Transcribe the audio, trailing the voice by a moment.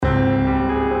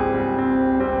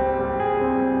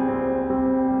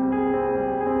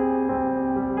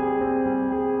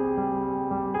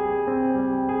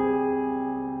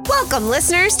Welcome,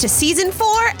 listeners, to Season 4,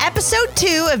 Episode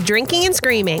 2 of Drinking and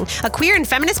Screaming, a queer and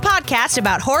feminist podcast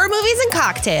about horror movies and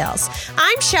cocktails.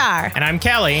 I'm Shar. And I'm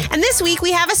Kelly. And this week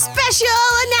we have a special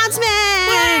announcement!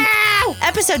 Wow!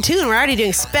 Episode 2, and we're already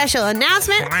doing special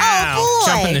announcement? Wow. Oh,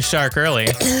 boy! Jumping the shark early.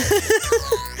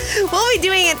 We'll be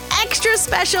doing an extra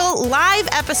special live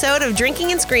episode of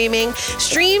Drinking and Screaming,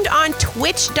 streamed on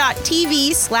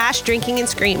twitch.tv/Drinking and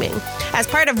Screaming, as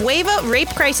part of WAVA Rape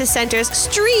Crisis Center's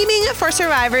Streaming for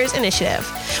Survivors initiative.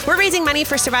 We're raising money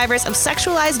for survivors of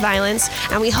sexualized violence,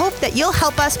 and we hope that you'll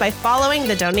help us by following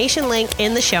the donation link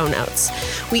in the show notes.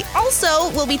 We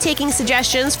also will be taking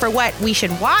suggestions for what we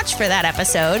should watch for that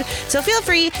episode, so feel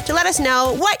free to let us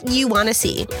know what you want to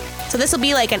see. So this will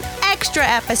be like an extra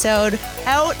episode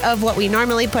out of what we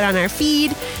normally put on our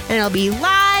feed, and it'll be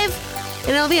live,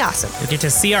 and it'll be awesome. You get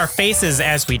to see our faces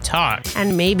as we talk.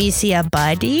 And maybe see a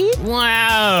buddy?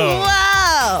 Wow.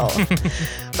 Whoa!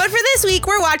 But for this week,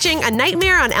 we're watching A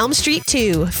Nightmare on Elm Street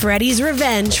 2, Freddy's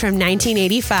Revenge from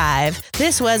 1985.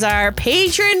 This was our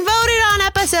patron voted on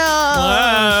episode.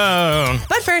 Whoa.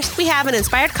 But first, we have an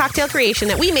inspired cocktail creation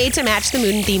that we made to match the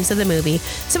mood and themes of the movie.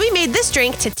 So we made this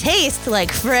drink to taste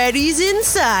like Freddy's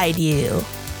inside you.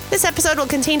 This episode will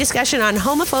contain discussion on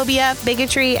homophobia,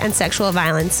 bigotry, and sexual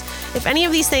violence. If any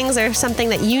of these things are something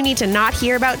that you need to not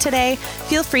hear about today,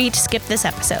 feel free to skip this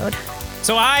episode.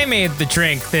 So I made the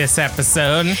drink this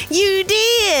episode. You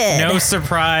did! No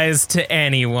surprise to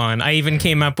anyone. I even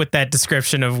came up with that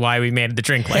description of why we made the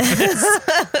drink like this.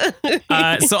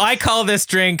 So I call this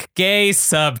drink Gay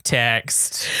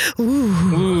Subtext.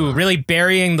 Ooh, really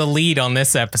burying the lead on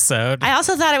this episode. I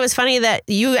also thought it was funny that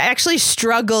you actually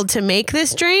struggled to make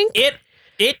this drink.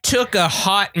 It took a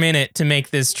hot minute to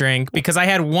make this drink because I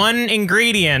had one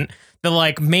ingredient,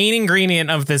 the main ingredient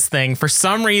of this thing. For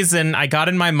some reason, I got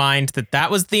in my mind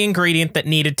that was the ingredient that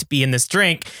needed to be in this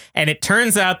drink. And it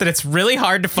turns out that it's really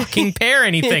hard to fucking pair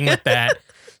anything with that.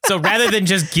 So rather than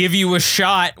just give you a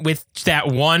shot with that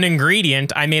one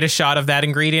ingredient, I made a shot of that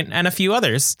ingredient and a few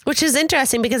others. Which is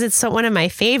interesting because it's one of my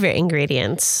favorite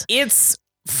ingredients. It's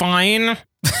fine.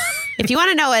 If you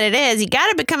want to know what it is, you got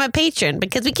to become a patron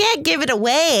because we can't give it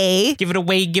away. Give it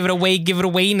away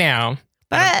now.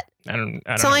 But I don't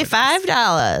it's only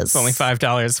 $5. It's only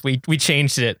 $5. We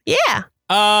changed it. Yeah.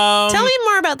 Tell me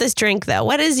more about this drink, though.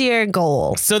 What is your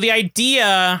goal? So the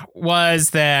idea was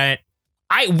that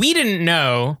we didn't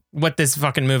know what this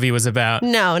fucking movie was about.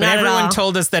 No, not at all. Everyone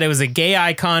told us that it was a gay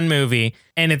icon movie,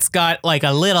 and it's got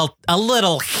a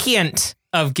little hint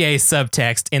of gay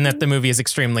subtext in that the movie is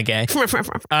extremely gay.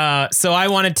 So I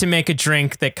wanted to make a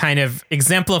drink that kind of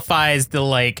exemplifies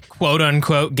the quote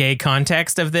unquote gay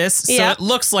context of this. So It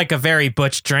looks like a very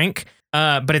butch drink,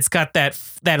 but it's got that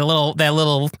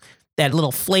little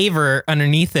flavor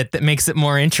underneath it that makes it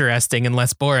more interesting and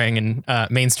less boring and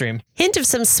mainstream. Hint of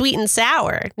some sweet and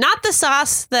sour. Not the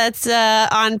sauce that's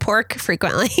on pork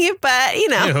frequently, but Ew,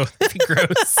 that'd be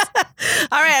gross.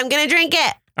 All right, I'm going to drink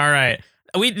it. All right.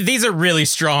 These are really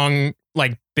strong,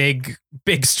 big,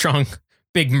 strong,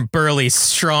 big, burly,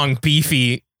 strong,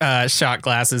 beefy shot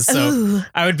glasses. So Ooh.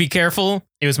 I would be careful.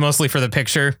 It was mostly for the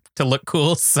picture to look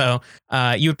cool. So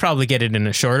you would probably get it in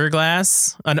a shorter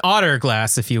glass, an otter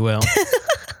glass, if you will.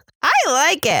 I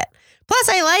like it. Plus,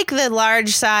 I like the large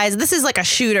size. This is like a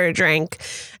shooter drink.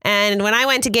 And when I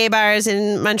went to gay bars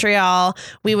in Montreal,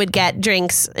 we would get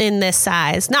drinks in this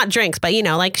size. Not drinks, but,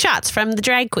 shots from the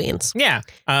drag queens. Yeah.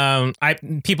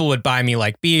 People would buy me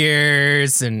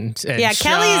beers and yeah,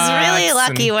 Kelly's really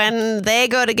lucky when they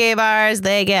go to gay bars.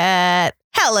 They get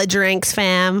hella drinks,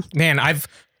 fam. Man, I've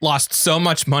lost so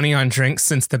much money on drinks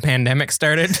since the pandemic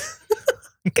started.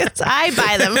 Because I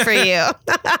buy them for you.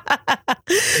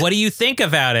 What do you think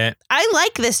about it? I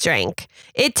like this drink.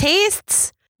 It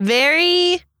tastes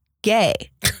very gay.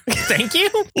 Thank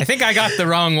you. I think I got the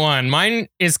wrong one. Mine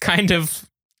is kind of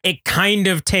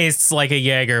tastes like a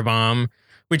Jaeger bomb,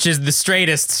 which is the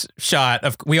straightest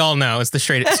shot we all know it's the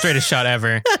straightest shot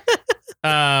ever.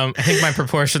 I think my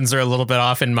proportions are a little bit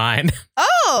off in mine.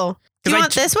 Oh. Do you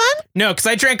want this one? No, because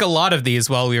I drank a lot of these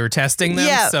while we were testing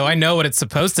them, so I know what it's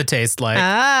supposed to taste like.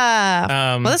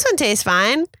 Well, this one tastes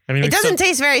fine. It doesn't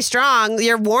taste very strong.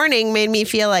 Your warning made me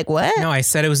feel like, what? No, I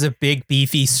said it was a big,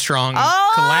 beefy, strong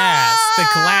glass. The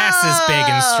glass is big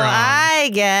and strong.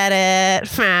 I get it.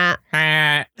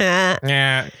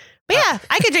 Yeah. But yeah,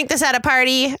 I could drink this at a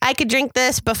party. I could drink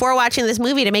this before watching this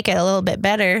movie to make it a little bit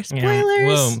better. Spoilers. Yeah.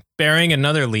 Whoa, bearing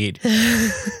another lead.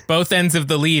 Both ends of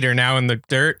the lead are now in the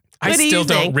dirt. I still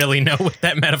don't really know what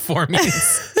that metaphor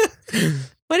means.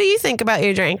 What do you think about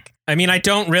your drink? I mean, I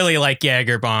don't really like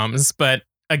Jaeger bombs, but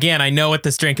again, I know what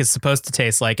this drink is supposed to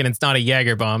taste like, and it's not a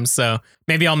Jaeger bomb. So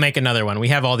maybe I'll make another one. We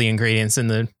have all the ingredients in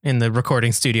the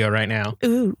recording studio right now.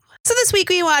 Ooh. So this week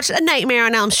we watched A Nightmare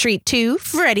on Elm Street 2,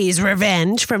 Freddy's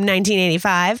Revenge from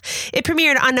 1985. It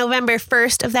premiered on November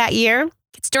 1st of that year.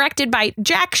 It's directed by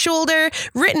Jack Shoulder,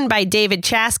 written by David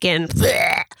Chaskin,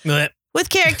 with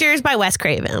characters by Wes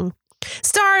Craven.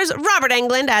 Stars Robert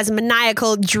Englund as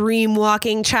maniacal,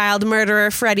 dream-walking child murderer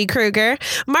Freddy Krueger,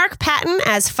 Mark Patton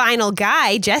as final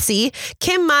guy Jesse,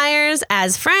 Kim Myers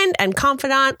as friend and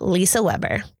confidant Lisa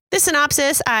Weber. This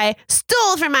synopsis I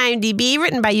stole from IMDb,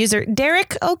 written by user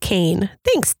Derek O'Kane.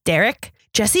 Thanks, Derek.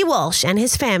 Jesse Walsh and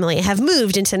his family have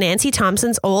moved into Nancy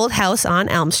Thompson's old house on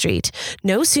Elm Street.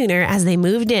 No sooner as they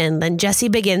moved in than Jesse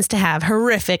begins to have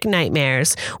horrific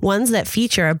nightmares, ones that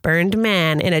feature a burned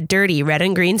man in a dirty red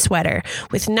and green sweater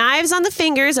with knives on the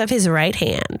fingers of his right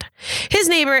hand. His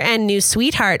neighbor and new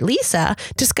sweetheart, Lisa,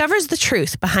 discovers the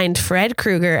truth behind Fred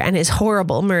Krueger and his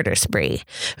horrible murder spree.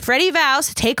 Freddy vows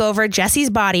to take over Jesse's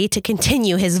body to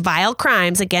continue his vile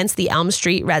crimes against the Elm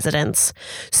Street residents.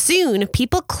 Soon,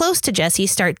 people close to Jesse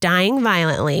start dying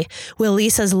violently. Will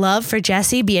Lisa's love for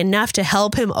Jesse be enough to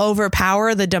help him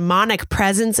overpower the demonic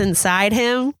presence inside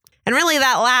him? And really,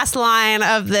 that last line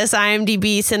of this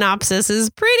IMDb synopsis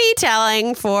is pretty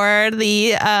telling for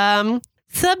the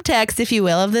subtext, if you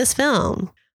will, of this film.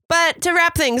 But to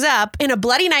wrap things up, in a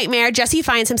bloody nightmare, Jesse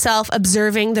finds himself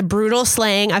observing the brutal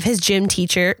slaying of his gym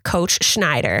teacher, Coach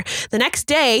Schneider. The next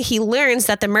day, he learns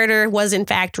that the murder was in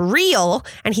fact real,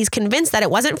 and he's convinced that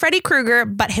it wasn't Freddy Krueger,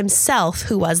 but himself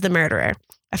who was the murderer.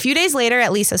 A few days later,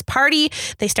 at Lisa's party,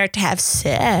 they start to have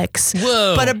sex.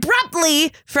 Whoa. But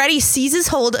abruptly, Freddy seizes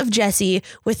hold of Jesse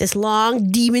with this long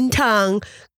demon tongue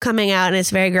coming out, and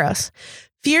it's very gross.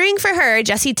 Fearing for her,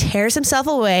 Jesse tears himself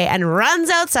away and runs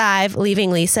outside,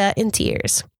 leaving Lisa in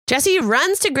tears. Jesse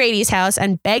runs to Grady's house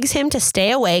and begs him to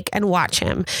stay awake and watch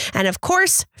him. And of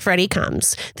course, Freddy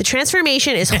comes. The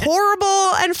transformation is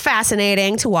horrible and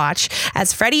fascinating to watch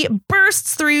as Freddy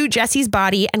bursts through Jesse's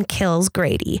body and kills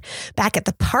Grady. Back at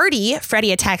the party,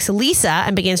 Freddy attacks Lisa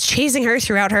and begins chasing her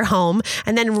throughout her home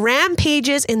and then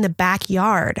rampages in the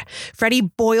backyard. Freddy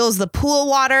boils the pool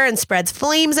water and spreads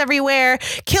flames everywhere,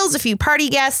 kills a few party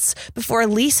guests before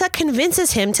Lisa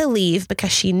convinces him to leave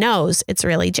because she knows it's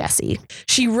really Jesse.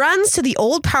 She runs to the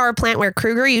old power plant where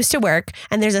Krueger used to work,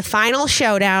 and there's a final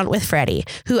showdown with Freddy,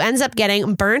 who ends up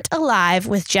getting burnt alive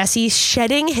with Jesse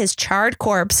shedding his charred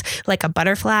corpse like a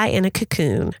butterfly in a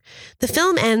cocoon. The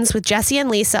film ends with Jesse and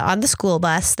Lisa on the school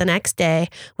bus the next day,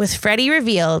 with Freddy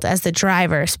revealed as the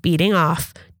driver speeding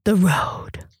off the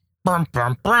road. Brum,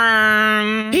 brum,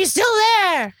 brum. He's still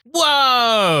there!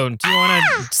 Whoa! Do you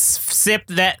want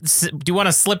to Do you want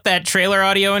to slip that trailer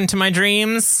audio into my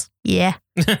dreams? Yeah.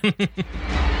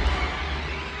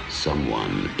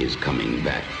 Someone is coming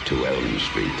back to Elm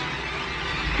Street.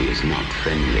 He is not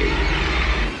friendly.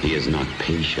 He is not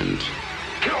patient.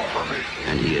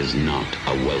 And he is not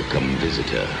a welcome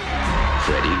visitor.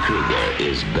 Freddy Krueger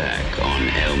is back on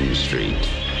Elm Street.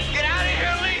 Get out of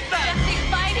here, Lisa! Jesse,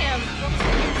 fight him!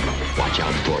 Watch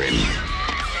out for him.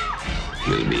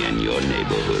 He'll be in your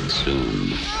neighborhood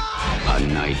soon. A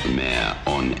Nightmare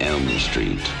on Elm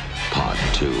Street, Part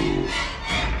 2.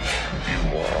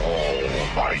 You are all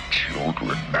my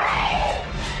children now.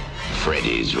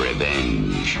 Freddy's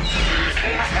Revenge.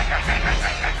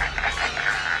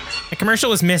 The commercial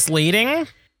was misleading.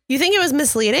 You think it was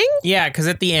misleading? Yeah, because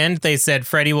at the end they said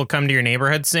Freddy will come to your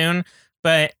neighborhood soon.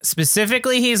 But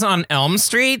specifically, he's on Elm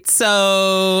Street.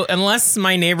 So unless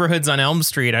my neighborhood's on Elm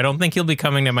Street, I don't think he'll be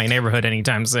coming to my neighborhood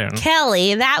anytime soon.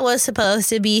 Kelly, that was supposed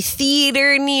to be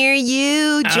theater near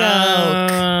you joke.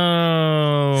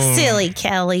 Oh. Silly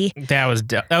Kelly. That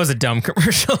was a dumb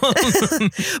commercial.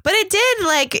 But it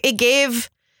did, it gave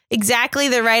exactly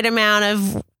the right amount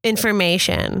of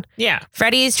information. Yeah.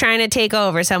 Freddy's trying to take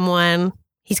over someone.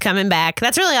 He's coming back.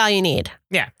 That's really all you need.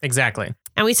 Yeah, exactly.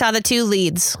 And we saw the two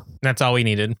leads. That's all we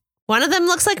needed. One of them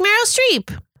looks like Meryl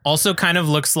Streep. Also kind of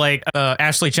looks like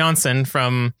Ashley Johnson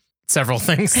from several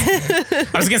things. I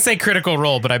was going to say Critical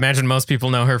Role, but I imagine most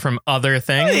people know her from other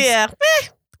things. Yeah.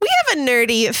 We have a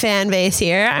nerdy fan base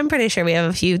here. I'm pretty sure we have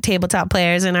a few tabletop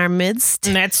players in our midst.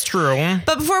 That's true.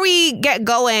 But before we get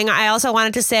going, I also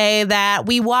wanted to say that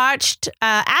we watched,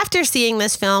 after seeing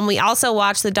this film, we also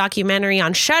watched the documentary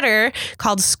on Shudder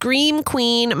called Scream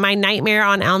Queen, My Nightmare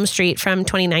on Elm Street from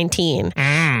 2019.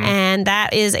 And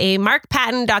that is a Mark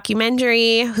Patton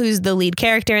documentary, who's the lead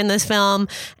character in this film.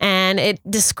 And it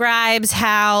describes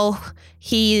how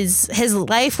his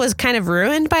life was kind of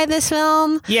ruined by this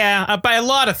film. Yeah, by a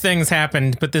lot of things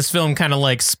happened, but this film kind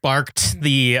of sparked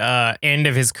the end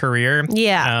of his career.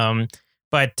 Yeah.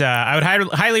 But I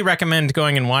would highly recommend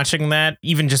going and watching that,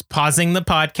 even just pausing the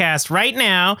podcast right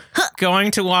now,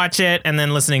 going to watch it, and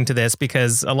then listening to this,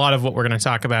 because a lot of what we're going to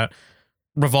talk about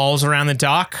revolves around the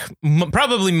doc,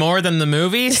 probably more than the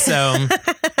movie. So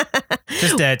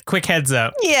just a quick heads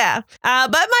up. Yeah.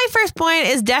 But my first point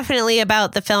is definitely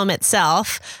about the film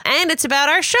itself. And it's about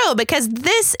our show, because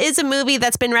this is a movie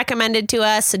that's been recommended to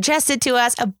us, suggested to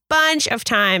us a bunch of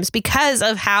times because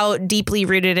of how deeply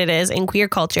rooted it is in queer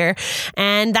culture.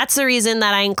 And that's the reason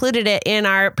that I included it in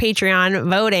our Patreon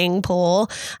voting poll.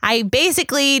 I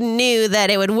basically knew that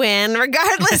it would win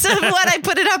regardless of what I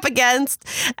put it up against.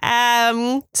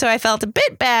 So I felt a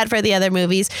bit bad for the other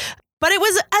movies. But it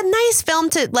was a nice film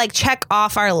to like check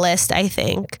off our list, I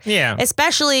think. Yeah.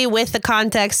 Especially with the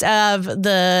context of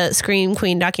the Scream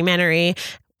Queen documentary.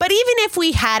 But even if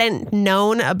we hadn't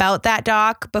known about that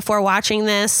doc before watching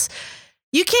this,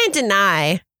 you can't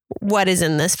deny what is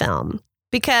in this film.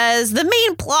 Because the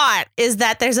main plot is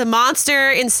that there's a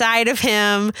monster inside of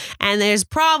him, and his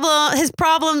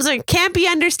problems can't be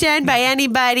understood by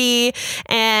anybody,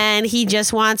 and he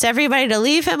just wants everybody to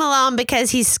leave him alone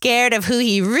because he's scared of who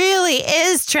he really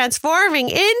is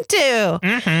transforming into.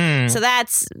 Mm-hmm. So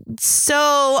that's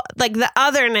so, like, the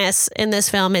otherness in this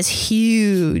film is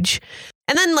huge.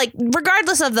 And then, like,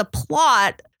 regardless of the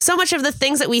plot, so much of the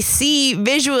things that we see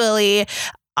visually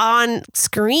on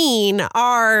screen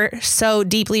are so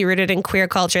deeply rooted in queer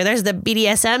culture. There's the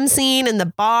BDSM scene in the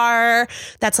bar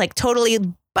that's like totally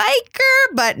biker,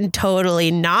 but totally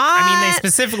not. I mean, they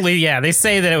specifically, they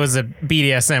say that it was a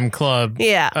BDSM club.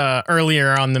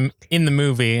 Earlier in the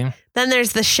movie. Then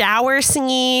there's the shower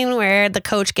scene where the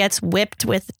coach gets whipped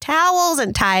with towels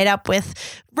and tied up with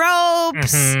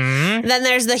ropes. Mm-hmm. Then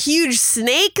there's the huge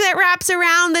snake that wraps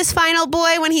around this final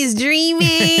boy when he's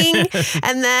dreaming.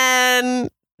 And then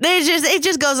it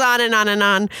just goes on and on and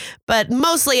on. But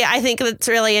mostly, I think it's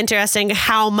really interesting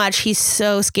how much he's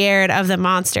so scared of the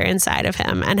monster inside of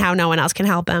him and how no one else can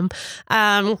help him.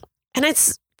 And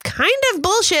it's kind of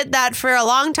bullshit that for a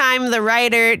long time the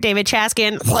writer David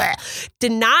Chaskin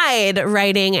denied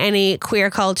writing any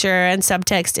queer culture and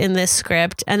subtext in this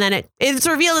script, and then it's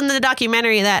revealed in the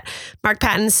documentary that Mark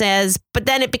Patton says, but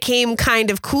then it became kind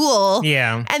of cool.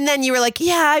 Yeah. And then you were like,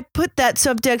 yeah, I put that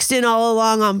subtext in all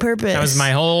along on purpose. That was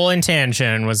my whole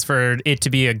intention, was for it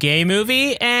to be a gay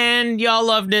movie, and y'all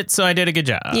loved it, so I did a good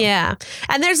job. Yeah.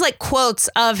 And there's like quotes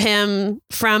of him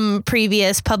from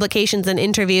previous publications and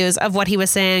interviews of what he was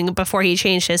saying before he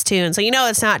changed his tune. So,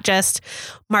 it's not just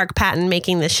Mark Patton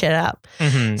making this shit up.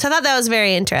 Mm-hmm. So I thought that was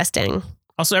very interesting.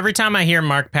 Also, every time I hear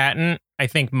Mark Patton, I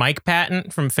think Mike Patton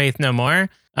from Faith No More.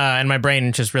 And my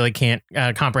brain just really can't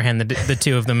comprehend the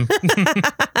two of them.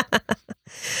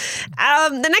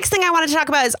 The next thing I want to talk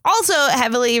about is also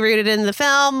heavily rooted in the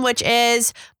film, which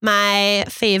is my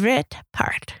favorite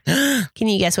part. Can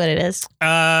you guess what it is?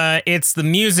 It's the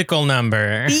musical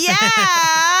number. Yeah.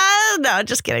 No,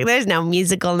 just kidding. There's no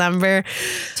musical number.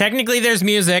 Technically, there's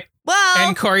music. Well,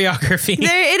 and choreography.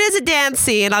 It is a dance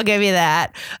scene. I'll give you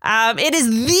that. It is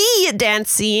the dance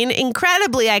scene,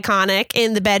 incredibly iconic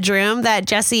in the bedroom that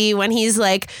Jesse, when he's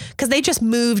like, because they just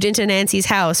moved into Nancy's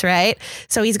house, right?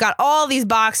 So he's got all these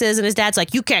boxes and his dad's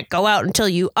like, you can't go out until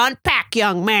you unpack,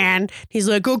 young man. He's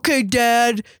like, okay,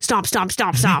 Dad, stomp, stomp,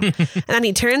 stomp, stomp. And then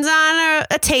he turns on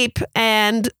a tape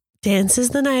and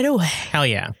dances the night away. Hell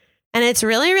yeah. And it's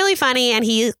really, really funny. And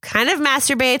he kind of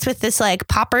masturbates with this like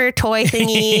popper toy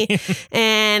thingy.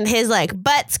 And his like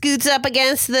butt scoots up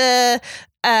against the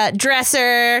dresser.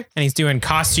 And he's doing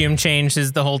costume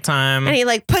changes the whole time. And he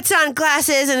like puts on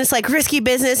glasses and it's like risky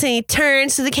business. And he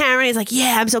turns to the camera and he's like,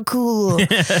 yeah, I'm so cool. And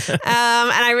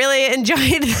I really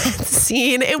enjoyed that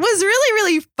scene. It was really,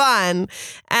 really fun.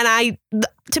 And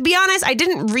to be honest, I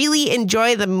didn't really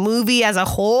enjoy the movie as a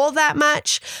whole that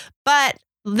much. But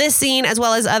this scene, as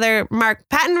well as other Mark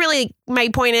Patton, really, my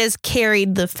point is,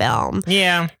 carried the film.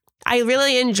 Yeah. I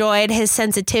really enjoyed his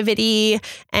sensitivity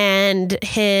and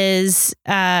his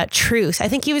truth. I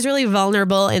think he was really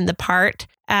vulnerable in the part,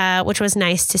 which was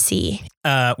nice to see.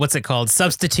 What's it called?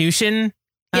 Substitution,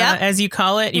 Yep. As you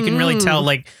call it. You can really tell,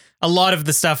 like, a lot of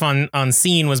the stuff on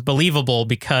scene was believable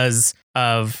because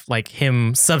of, like,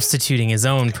 him substituting his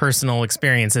own personal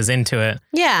experiences into it.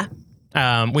 Yeah.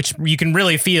 Which you can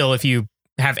really feel if you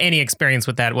have any experience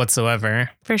with that whatsoever.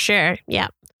 For sure. Yeah.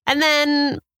 And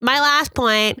then my last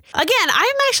point, again,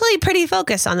 I'm actually pretty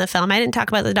focused on the film. I didn't talk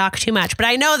about the doc too much, but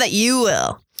I know that you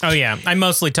will. Oh, yeah. I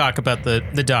mostly talk about the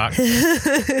doc.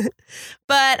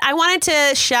 But I wanted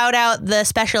to shout out the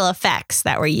special effects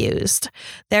that were used.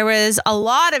 There was a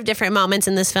lot of different moments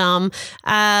in this film.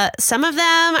 Some of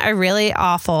them are really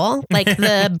awful, like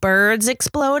the birds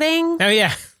exploding. Oh,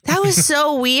 yeah. That was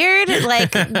so weird.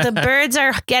 Like the birds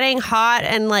are getting hot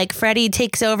and like Freddy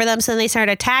takes over them. So then they start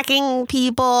attacking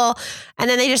people and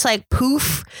then they just like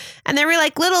poof. And they were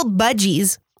like little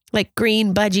budgies, like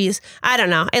green budgies. I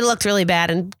don't know. It looked really bad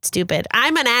and stupid.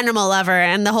 I'm an animal lover.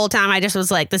 And the whole time I just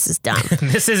was like, this is dumb.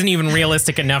 This isn't even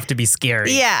realistic enough to be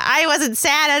scary. Yeah, I wasn't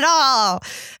sad at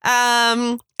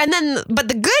all. And then, but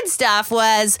the good stuff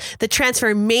was the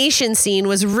transformation scene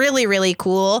was really, really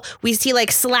cool. We see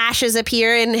like slashes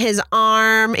appear in his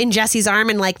arm, in Jesse's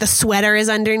arm, and like the sweater is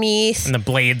underneath. And the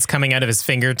blades coming out of his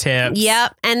fingertips.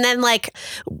 Yep. And then like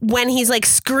when he's like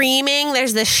screaming,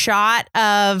 there's this shot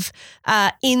of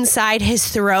inside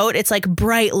his throat. It's like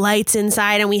bright lights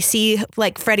inside and we see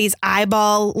like Freddy's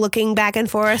eyeball looking back and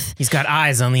forth. He's got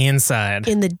eyes on the inside.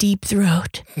 In the deep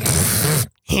throat.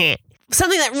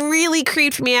 Something that really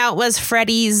creeped me out was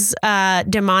Freddy's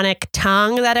demonic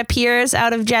tongue that appears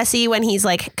out of Jesse when he's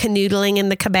like canoodling in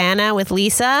the cabana with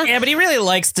Lisa. Yeah, but he really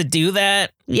likes to do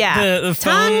that. Yeah.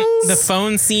 The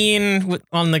phone scene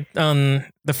on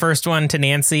the first one to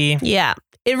Nancy. Yeah.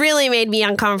 It really made me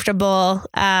uncomfortable.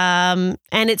 And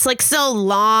it's like so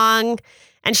long.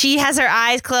 And she has her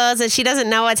eyes closed and she doesn't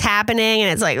know what's happening.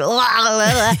 And it's like, blah,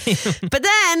 blah, blah. But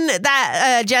then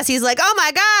that Jesse's like, oh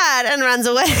my God, and runs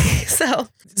away. So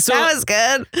that was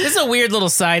good. This is a weird little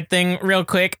side thing real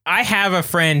quick. I have a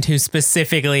friend who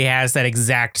specifically has that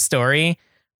exact story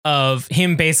of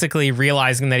him basically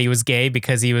realizing that he was gay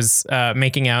because he was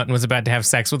making out and was about to have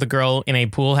sex with a girl in a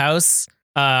pool house.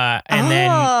 And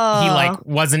then he like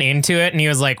wasn't into it. And he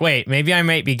was like, wait, maybe I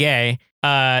might be gay.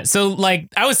 So like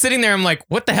I was sitting there, I'm like,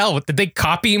 what the hell? Did they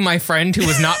copy my friend who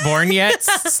was not born yet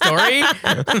story? I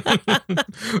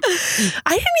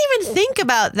didn't even think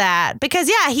about that because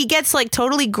yeah, he gets like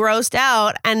totally grossed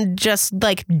out and just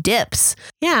like dips.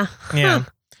 Yeah. Yeah.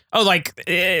 Oh, like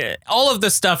all of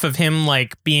the stuff of him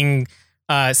like being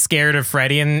scared of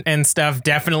Freddy and stuff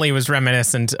definitely was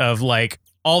reminiscent of like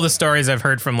all the stories I've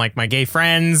heard from like my gay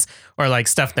friends or like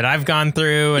stuff that I've gone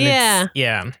through. And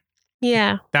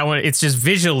Yeah. That one, it's just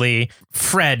visually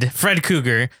Frederick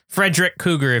Cougar,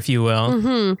 if you will.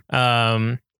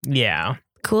 Mm-hmm. Yeah.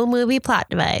 Cool movie plot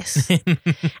device. And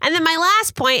then my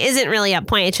last point isn't really a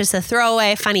point. It's just a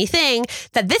throwaway funny thing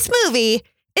that this movie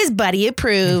is Buddy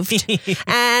approved.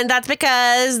 And that's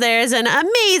because there's an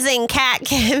amazing cat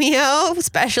cameo,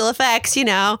 special effects,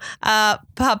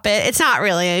 puppet. It's not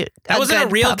really that wasn't a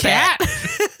real puppet. cat.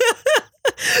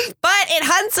 But it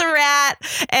hunts a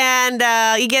rat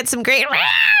and you get some great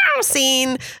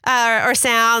scene or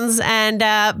sounds and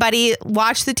Buddy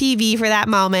watched the TV for that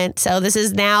moment. So this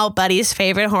is now Buddy's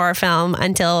favorite horror film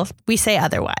until we say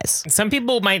otherwise. Some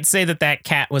people might say that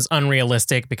cat was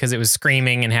unrealistic because it was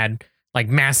screaming and had like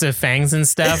massive fangs and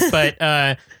stuff.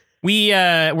 But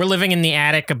we're living in the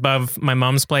attic above my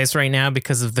mom's place right now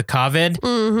because of the COVID.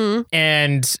 Mm-hmm.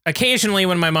 And occasionally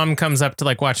when my mom comes up to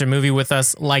like watch a movie with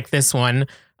us like this one,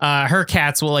 her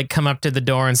cats will like come up to the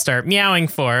door and start meowing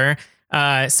for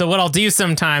her. So what I'll do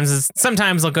sometimes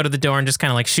I'll go to the door and just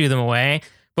kind of like shoo them away.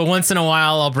 But once in a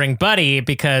while I'll bring Buddy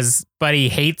because Buddy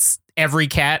hates every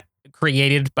cat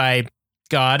created by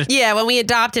God. Yeah, when we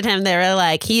adopted him, they were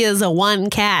like, he is a one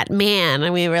cat man.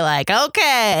 And we were like,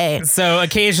 okay. So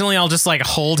occasionally I'll just like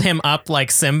hold him up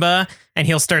like Simba and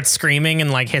he'll start screaming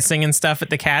and like hissing and stuff at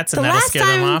the cats and that'll scare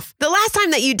them off. The last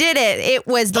time that you did it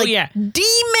was like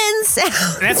demon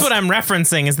sounds. That's what I'm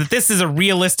referencing is that this is a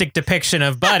realistic depiction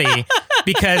of Buddy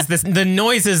because the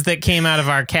noises that came out of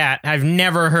our cat I've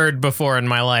never heard before in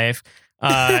my life.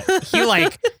 He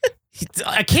like...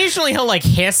 Occasionally he'll like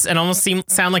hiss and almost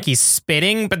sound like he's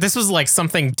spitting, but this was like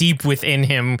something deep within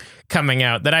him coming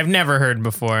out that I've never heard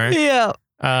before. Yeah.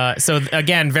 So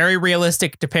again, very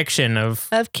realistic depiction of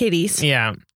kitties. Yeah.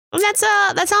 And that's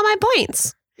all my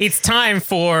points. It's time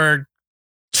for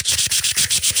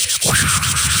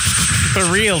the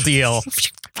real deal.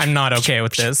 I'm not okay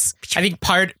with this. I think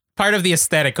part of the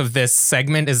aesthetic of this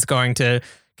segment is going to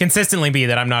consistently be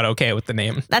that I'm not okay with the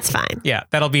name. That's fine. Yeah,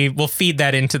 we'll feed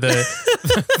that into the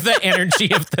the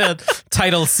energy of the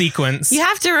title sequence. You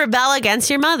have to rebel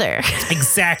against your mother.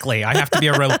 Exactly. I have to be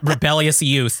a rebellious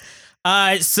youth.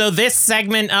 So this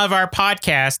segment of our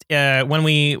podcast, when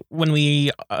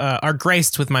we are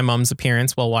graced with my mom's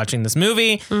appearance while watching this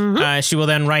movie, she will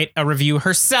then write a review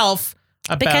herself.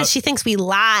 Because she thinks we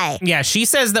lie. Yeah, she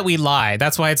says that we lie.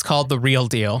 That's why it's called The Real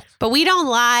Deal. But we don't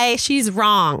lie. She's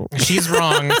wrong. She's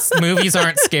wrong. Movies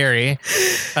aren't scary.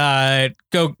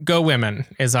 Go women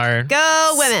is our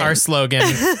slogan.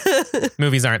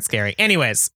 Movies aren't scary.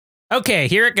 Anyways, okay,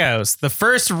 here it goes. The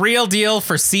first real deal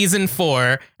for season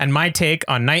 4 and my take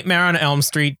on Nightmare on Elm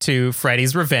Street 2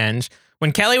 Freddy's Revenge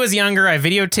When Kelly was younger, I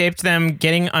videotaped them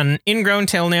getting an ingrown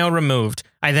toenail removed.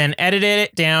 I then edited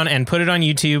it down and put it on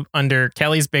YouTube under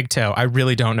Kelly's Big Toe. I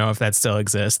really don't know if that still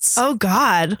exists. Oh,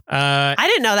 God. I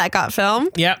didn't know that got filmed.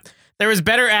 Yep. There was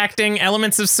better acting,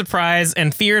 elements of surprise,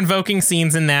 and fear-invoking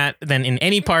scenes in that than in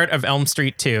any part of Elm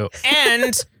Street 2.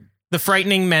 And the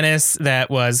frightening menace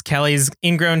that was Kelly's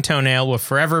ingrown toenail will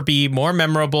forever be more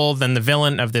memorable than the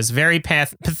villain of this very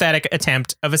pathetic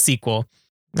attempt of a sequel.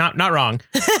 Not wrong.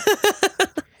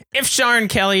 If Char and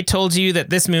Kelly told you that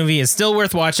this movie is still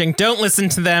worth watching, don't listen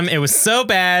to them. It was so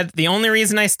bad. The only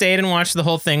reason I stayed and watched the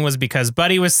whole thing was because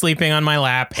Buddy was sleeping on my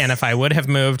lap, and if I would have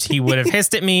moved, he would have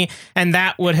hissed at me, and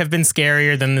that would have been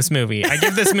scarier than this movie. I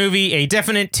give this movie a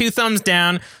definite 2 thumbs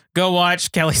down. Go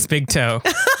watch Kelly's Big Toe.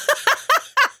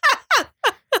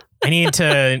 I need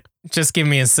to just give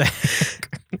me a sec.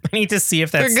 I need to see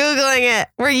if that's... We're Googling it.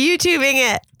 We're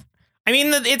YouTubing it. I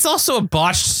mean, it's also a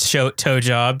botched toe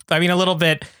job. I mean, a little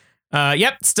bit...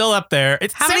 yep, still up there.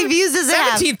 It's How many views does it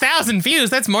have? 17,000 views.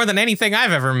 That's more than anything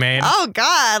I've ever made. Oh,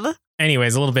 God.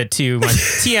 Anyways, a little bit too much.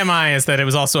 TMI is that it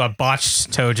was also a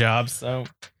botched toe job, so I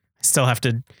still have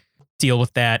to deal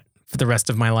with that for the rest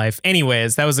of my life.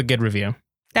 Anyways, that was a good review.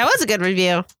 That was a good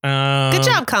review. Good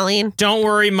job, Colleen. Don't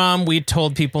worry, Mom. We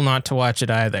told people not to watch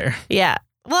it either. Yeah.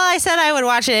 Well, I said I would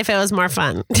watch it if it was more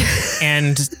fun.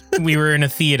 And we were in a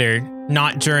theater,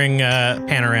 not during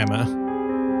Panorama.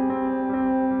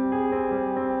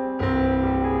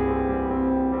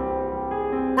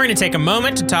 We're going to take a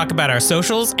moment to talk about our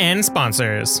socials and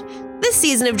sponsors. This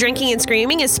season of Drinking and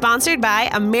Screaming is sponsored by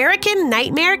American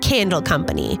Nightmare Candle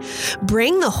Company.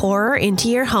 Bring the horror into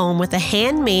your home with a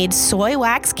handmade soy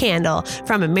wax candle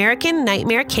from American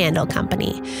Nightmare Candle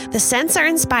Company. The scents are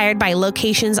inspired by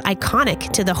locations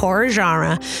iconic to the horror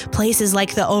genre, places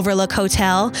like the Overlook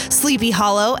Hotel, Sleepy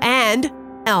Hollow, and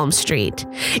Elm Street.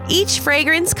 Each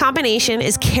fragrance combination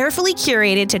is carefully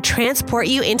curated to transport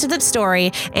you into the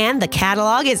story, and the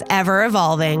catalog is ever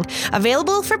evolving.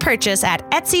 Available for purchase at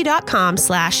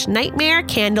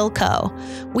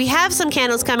etsy.com/nightmarecandleco. We have some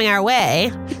candles coming our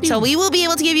way, so we will be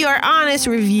able to give you our honest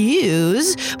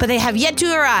reviews, but they have yet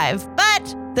to arrive.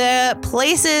 But the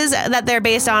places that they're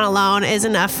based on alone is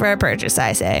enough for a purchase,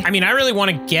 I say. I mean, I really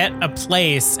want to get a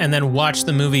place and then watch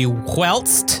the movie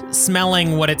whilst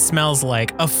smelling what it smells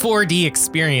like. A 4D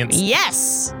experience.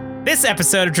 Yes! This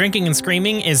episode of Drinking and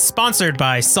Screaming is sponsored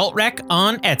by Salt Wreck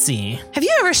on Etsy. Have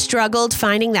you ever struggled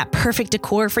finding that perfect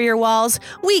decor for your walls?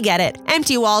 We get it.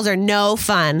 Empty walls are no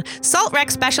fun. Salt Wreck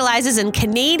specializes in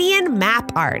Canadian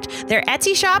map art. Their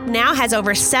Etsy shop now has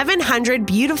over 700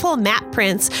 beautiful map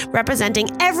prints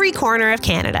representing every corner of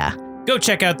Canada. Go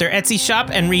check out their Etsy shop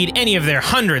and read any of their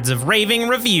hundreds of raving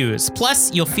reviews.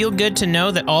 Plus, you'll feel good to know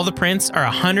that all the prints are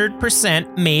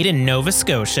 100% made in Nova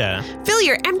Scotia. Fill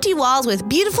your empty walls with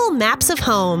beautiful maps of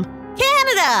home.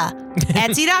 Canada!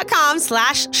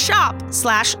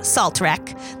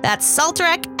 Etsy.com/shop/Saltrec. That's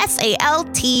Saltrec,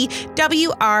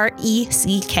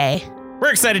 SALTWRECK. We're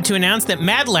excited to announce that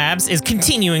Mad Labs is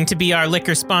continuing to be our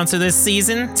liquor sponsor this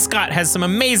season. Scott has some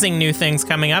amazing new things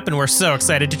coming up, and we're so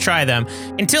excited to try them.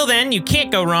 Until then, you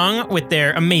can't go wrong with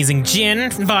their amazing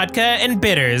gin, vodka, and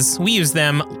bitters. We use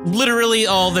them literally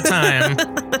all the time.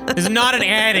 There's not an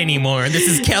ad anymore. This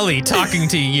is Kelly talking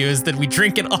to you, is that we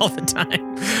drink it all the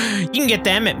time. You can get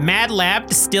them at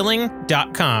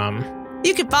madlabdistilling.com.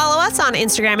 You can follow us on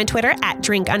Instagram and Twitter at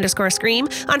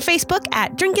drink_scream, on Facebook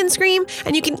at Drink and Scream,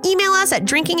 and you can email us at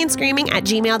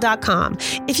drinkingandscreaming@gmail.com.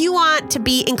 If you want to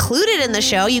be included in the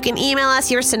show, you can email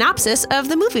us your synopsis of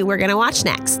the movie we're going to watch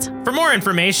next. For more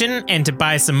information and to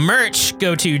buy some merch,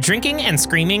 go to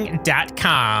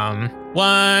drinkingandscreaming.com.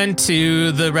 1,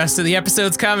 2, the rest of the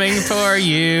episode's coming for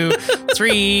you.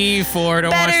 3, 4,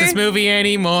 don't watch this movie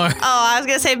anymore. Oh, I was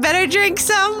going to say, better drink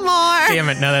some more. Damn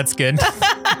it, no, that's good.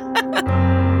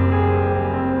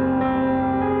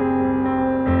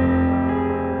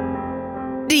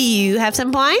 Do you have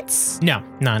some points? No,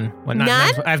 none.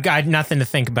 None? I've got nothing to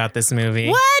think about this movie.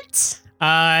 What?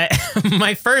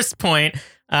 My first point,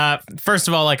 first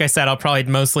of all, like I said, I'll probably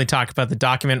mostly talk about the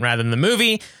document rather than the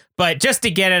movie. But just to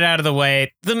get it out of the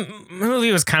way, the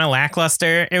movie was kind of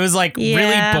lackluster. It was like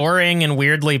really boring and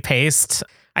weirdly paced.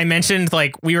 I mentioned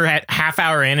like we were at half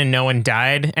hour in and no one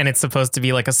died, and it's supposed to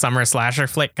be like a summer slasher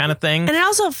flick kind of thing. And it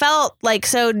also felt like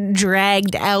so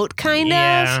dragged out kind of.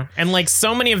 Yeah. And like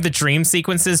so many of the dream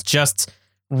sequences just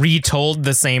retold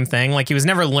the same thing. Like he was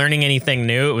never learning anything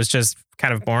new. It was just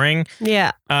kind of boring.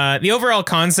 Yeah. The overall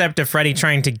concept of Freddy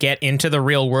trying to get into the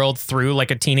real world through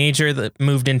like a teenager that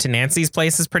moved into Nancy's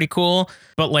place is pretty cool.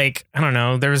 But like, I don't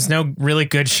know, there was no really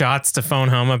good shots to phone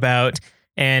home about.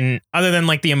 And other than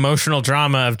like the emotional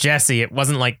drama of Jesse, it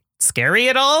wasn't like scary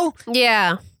at all.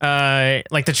 Yeah.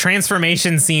 Like the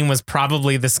transformation scene was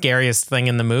probably the scariest thing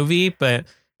in the movie, but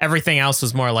everything else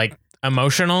was more like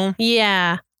emotional.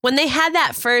 Yeah. When they had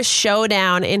that first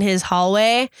showdown in his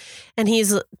hallway and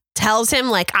tells him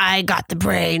like, I got the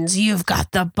brains, you've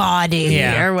got the body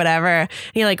or whatever.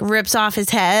 He like rips off his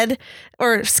head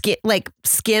or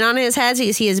skin on his head so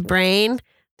you see his brain.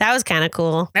 That was kind of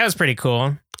cool. That was pretty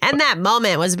cool. And that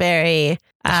moment was very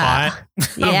hot.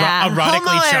 Yeah.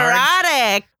 Erotically charged.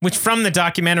 Homoerotic. Which from the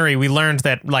documentary, we learned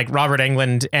that like Robert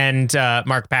Englund and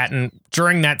Mark Patton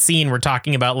during that scene were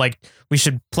talking about like, we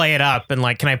should play it up and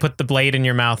like, can I put the blade in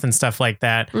your mouth and stuff like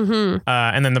that. Mm-hmm.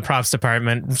 And then the props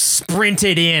department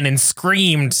sprinted in and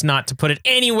screamed not to put it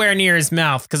anywhere near his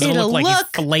mouth because it'll look like he's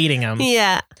filleting him.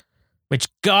 Yeah. Which,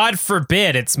 God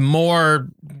forbid, it's more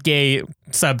gay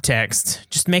subtext.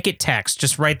 Just make it text.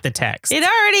 Just write the text. It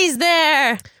already's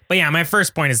there. But yeah, my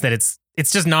first point is that it's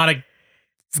just not a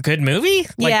good movie.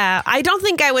 Like, yeah, I don't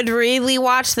think I would really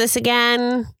watch this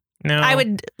again. No. I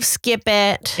would skip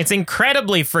it. It's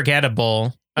incredibly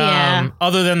forgettable. Yeah.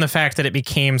 Other than the fact that it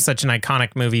became such an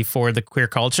iconic movie for the queer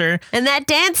culture. And that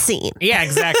dance scene. Yeah,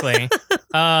 exactly.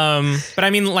 But I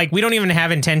mean, like, we don't even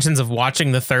have intentions of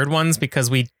watching the third ones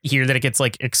because we hear that it gets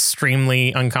like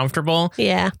extremely uncomfortable.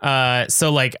 Yeah.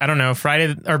 So like, I don't know,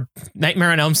 Friday or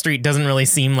Nightmare on Elm Street doesn't really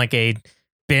seem like a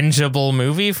bingeable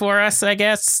movie for us, I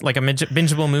guess. Like a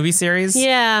bingeable movie series.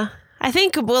 Yeah. I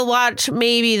think we'll watch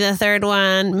maybe the third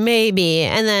one, maybe,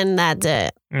 and then that's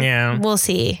it. Yeah. We'll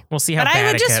see. We'll see how but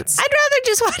bad it gets. I'd rather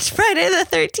just watch Friday the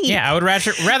 13th. Yeah, I would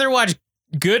rather watch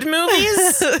good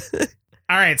movies.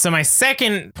 All right, so my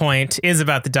second point is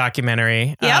about the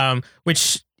documentary,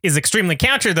 which is extremely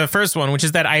counter to the first one, which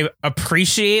is that I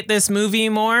appreciate this movie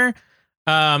more.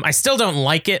 I still don't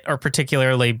like it or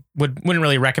particularly wouldn't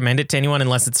really recommend it to anyone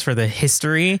unless it's for the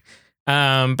history.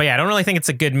 But yeah, I don't really think it's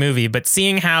a good movie, but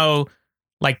seeing how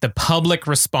like the public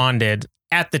responded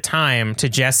at the time to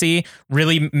Jesse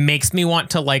really makes me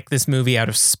want to like this movie out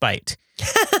of spite.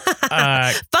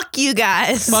 Fuck you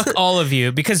guys. Fuck all of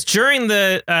you. Because during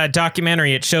the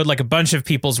documentary, it showed like a bunch of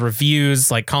people's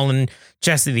reviews, like calling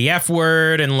Jesse the F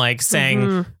word and like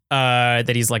saying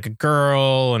that he's like a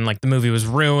girl and like the movie was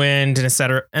ruined and et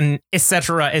cetera,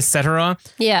 et cetera.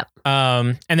 Yeah.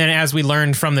 And then as we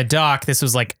learned from the doc, this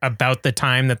was like about the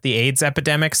time that the AIDS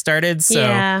epidemic started.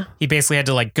 So he basically had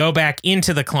to like go back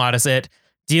into the closet,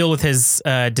 deal with his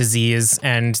disease,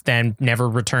 and then never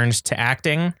returned to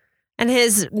acting. And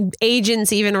his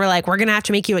agents even were like, we're going to have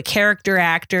to make you a character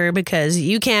actor because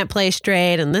you can't play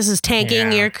straight and this is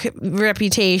tanking your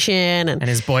reputation. And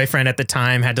his boyfriend at the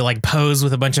time had to like pose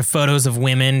with a bunch of photos of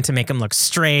women to make him look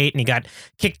straight. And he got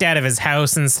kicked out of his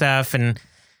house and stuff. And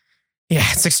yeah,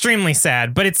 it's extremely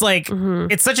sad. But it's like,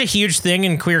 it's such a huge thing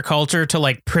in queer culture to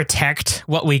like protect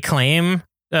what we claim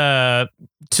to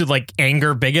like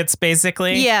anger bigots,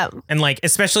 basically. Yeah. And like,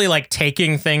 especially like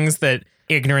taking things that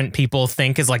ignorant people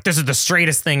think is like, this is the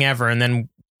straightest thing ever. And then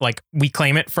like we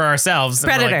claim it for ourselves.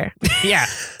 Predator. Like, yeah.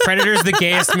 Predator's the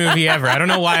gayest movie ever. I don't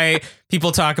know why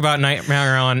people talk about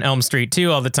Nightmare on Elm Street 2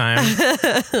 all the time.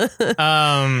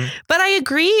 But I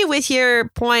agree with your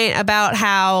point about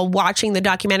how watching the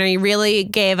documentary really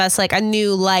gave us like a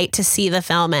new light to see the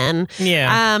film in. Yeah.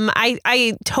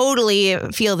 I totally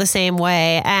feel the same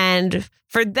way. And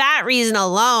for that reason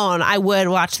alone, I would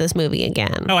watch this movie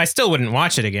again. Oh, I still wouldn't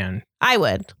watch it again. I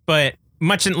would. But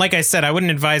like I said, I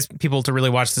wouldn't advise people to really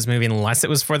watch this movie unless it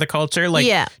was for the culture.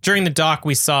 Like during the doc,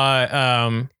 we saw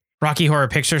Rocky Horror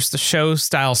Picture Show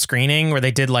style screening where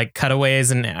they did like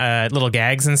cutaways and little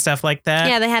gags and stuff like that.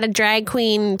 Yeah, they had a drag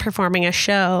queen performing a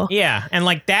show. Yeah, and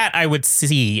like that I would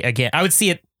see again. I would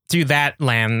see it through that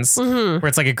lens where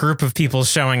it's like a group of people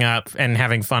showing up and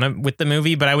having fun with the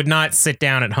movie, but I would not sit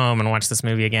down at home and watch this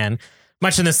movie again.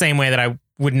 Much in the same way that I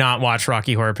would not watch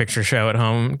Rocky Horror Picture Show at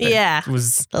home. Yeah. I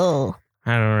don't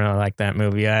really like that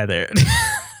movie either.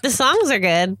 The songs are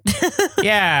good.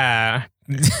 Yeah.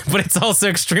 But it's also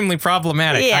extremely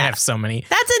problematic. Yeah. I have so many.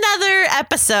 That's another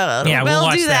episode. Yeah, we'll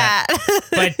watch do that.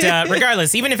 But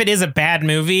regardless, even if it is a bad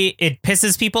movie, it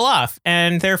pisses people off.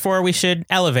 And therefore, we should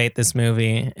elevate this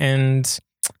movie. And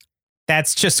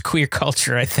that's just queer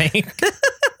culture, I think.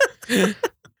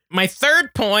 My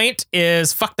third point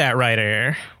is fuck that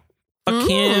writer. Fuck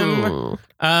him.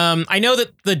 I know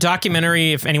that the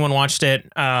documentary, if anyone watched it,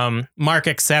 Mark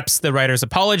accepts the writer's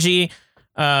apology.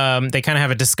 They kind of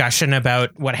have a discussion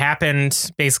about what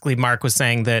happened. Basically, Mark was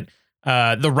saying that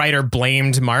the writer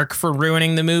blamed Mark for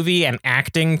ruining the movie and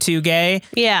acting too gay.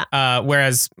 Yeah.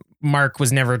 Whereas Mark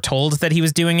was never told that he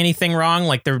was doing anything wrong.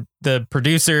 Like the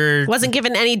producer Wasn't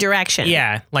given any direction.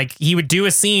 Yeah, like he would do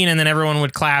a scene and then everyone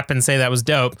would clap and say that was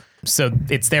dope. So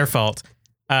it's their fault.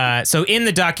 So in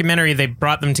the documentary, they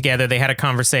brought them together. They had a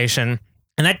conversation,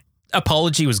 and that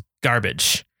apology was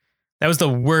garbage. That was the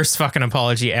worst fucking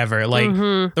apology ever. Like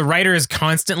the writer is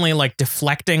constantly like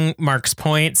deflecting Mark's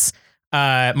points.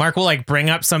 Mark will like bring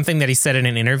up something that he said in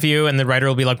an interview, and the writer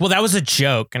will be like, well, that was a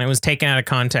joke and it was taken out of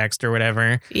context or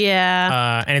whatever.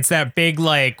 Yeah. And it's that big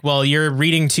like, well, you're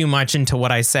reading too much into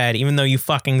what I said, even though you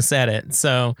fucking said it.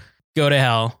 So go to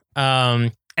hell.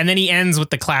 And then he ends with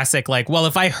the classic, like, well,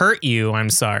 if I hurt you, I'm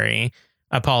sorry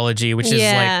apology, which is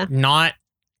like not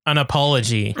an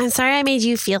apology. I'm sorry I made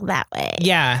you feel that way.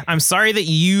 Yeah. I'm sorry that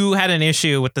you had an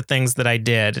issue with the things that I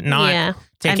did, not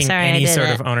taking any sort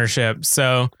of ownership.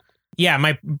 So yeah,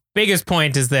 my biggest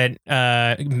point is that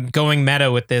going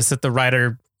meta with this, that the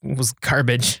writer was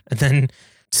garbage and then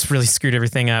just really screwed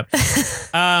everything up.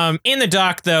 In the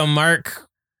doc, though, Mark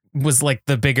was like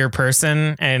the bigger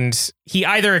person, and he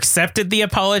either accepted the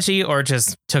apology or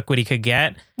just took what he could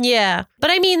get. Yeah. But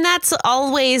I mean, that's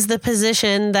always the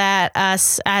position that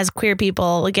us as queer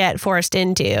people get forced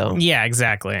into. Yeah,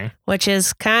 exactly. Which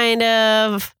is kind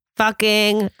of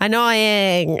fucking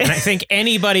annoying. And I think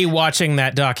anybody watching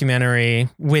that documentary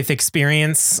with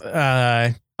experience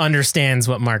understands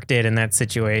what Mark did in that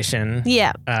situation.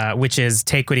 Yeah. Which is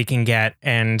take what he can get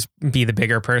and be the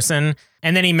bigger person.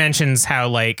 And then he mentions how,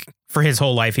 like, for his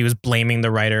whole life, he was blaming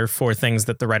the writer for things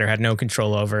that the writer had no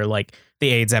control over, like the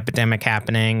AIDS epidemic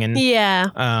happening and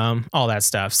all that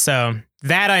stuff. So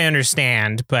that I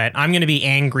understand, but I'm going to be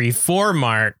angry for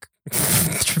Mark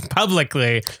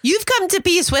publicly. You've come to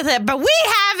peace with it, but we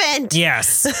haven't.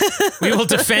 Yes, we will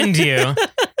defend you.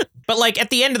 But like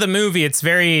at the end of the movie, it's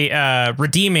very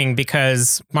redeeming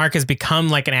because Mark has become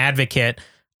like an advocate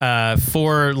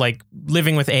for like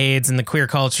living with AIDS and the queer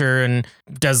culture, and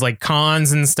does like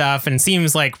cons and stuff, and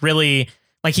seems like really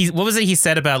like what was it he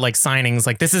said about like signings?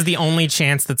 Like, this is the only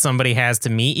chance that somebody has to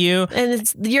meet you. And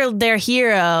you're their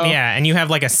hero. Yeah. And you have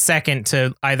like a second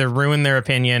to either ruin their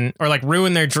opinion or like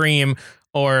ruin their dream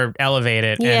or elevate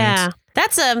it. Yeah. And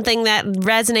that's something that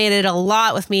resonated a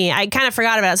lot with me. I kind of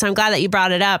forgot about it, so I'm glad that you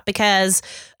brought it up because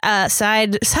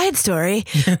side story,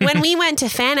 when we went to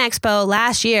Fan Expo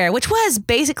last year, which was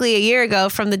basically a year ago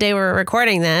from the day we were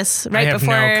recording this, right I have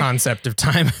before no concept of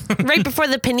time. right before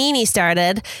the Panini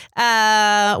started,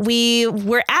 we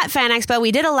were at Fan Expo.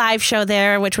 We did a live show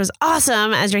there, which was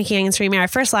awesome as Drinking and Streaming, our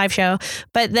first live show.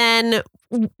 But then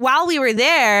while we were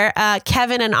there,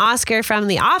 Kevin and Oscar from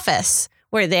The Office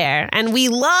were there, and we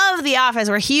love The Office.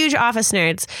 We're huge Office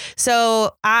nerds.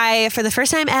 So I, for the first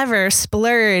time ever,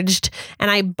 splurged and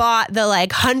I bought the like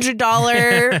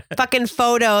 $100 fucking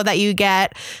photo that you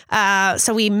get.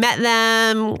 So we met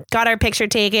them, got our picture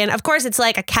taken. Of course, it's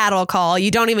like a cattle call.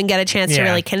 You don't even get a chance to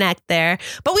really connect there.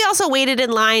 But we also waited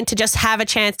in line to just have a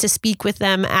chance to speak with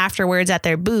them afterwards at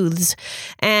their booths.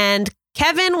 And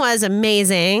Kevin was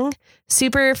amazing.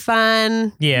 Super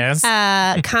fun. Yes.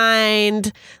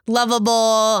 Kind,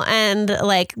 lovable, and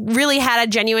like really had a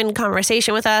genuine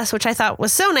conversation with us, which I thought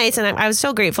was so nice. And I was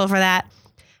so grateful for that.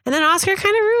 And then Oscar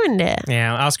kind of ruined it.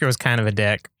 Yeah, Oscar was kind of a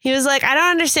dick. He was like, I don't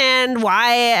understand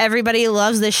why everybody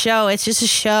loves this show. It's just a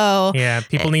show. Yeah,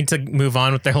 people need to move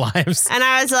on with their lives. And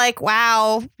I was like,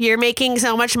 wow, you're making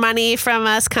so much money from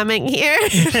us coming here.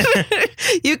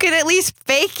 You could at least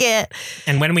fake it.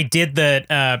 And when we did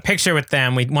the picture with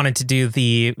them, we wanted to do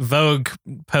the Vogue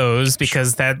pose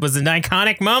because that was an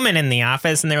iconic moment in The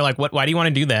Office. And they were like, "What? Why do you want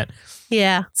to do that?"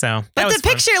 Yeah. So, but the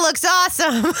picture looks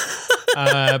awesome.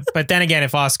 But then again,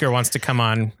 if Oscar wants to come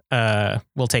on,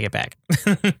 we'll take it back.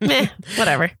 Meh,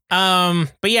 whatever.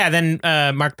 But yeah, then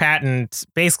Mark Patton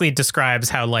basically describes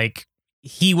how like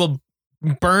he will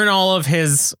burn all of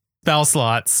his spell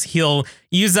slots. He'll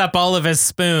use up all of his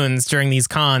spoons during these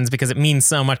cons because it means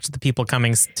so much to the people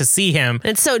coming to see him.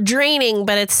 It's so draining,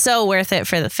 but it's so worth it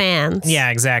for the fans. Yeah,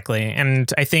 exactly.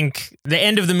 And I think the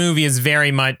end of the movie is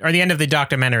very much, or the end of the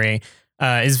documentary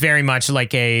is very much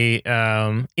like a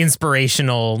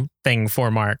inspirational thing for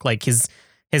Mark. Like his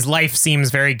life seems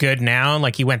very good now.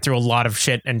 Like he went through a lot of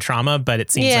shit and trauma, but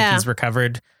it seems like he's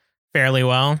recovered fairly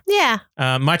well. Yeah.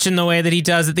 Much in the way that he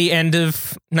does at the end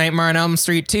of Nightmare on Elm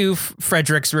Street 2,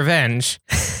 Frederick's Revenge.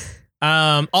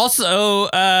 Also,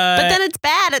 but then it's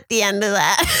bad at the end of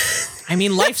that. I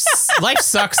mean, life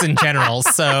sucks in general,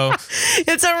 so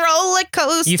it's a roller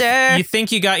coaster. You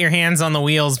think you got your hands on the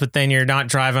wheels, but then you're not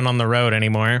driving on the road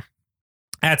anymore.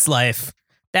 That's life.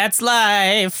 That's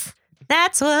life.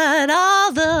 That's what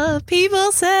all the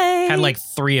people say. Had like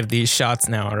 3 of these shots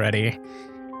now already.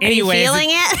 Anyways, Are you feeling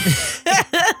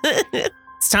it?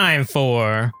 it's time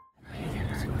for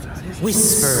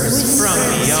Whispers from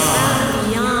Beyond.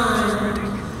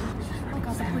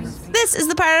 This is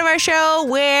the part of our show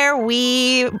where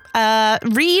we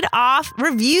read off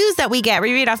reviews that we get.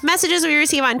 We read off messages we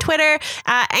receive on Twitter.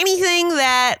 Anything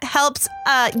that helps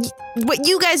what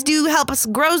you guys do help us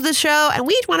grow the show, and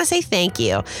we want to say thank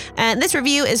you. And this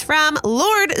review is from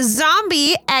Lord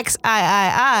Zombie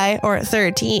XIII or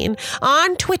 13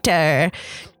 on Twitter.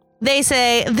 They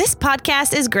say, this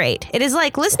podcast is great. It is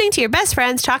like listening to your best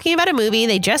friends talking about a movie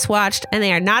they just watched, and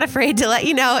they are not afraid to let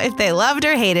you know if they loved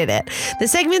or hated it. The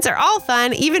segments are all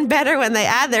fun, even better when they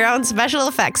add their own special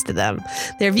effects to them.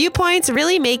 Their viewpoints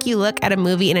really make you look at a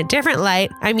movie in a different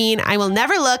light. I mean, I will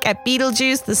never look at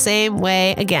Beetlejuice the same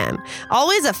way again.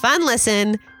 Always a fun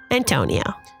listen, Antonio.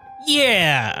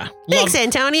 Yeah. Thanks,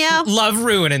 Antonio. Love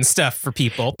ruining stuff for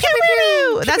people. Pew, pew,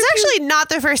 pew. That's actually not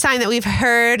the first time that we've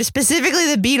heard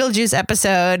specifically the Beetlejuice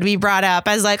episode be brought up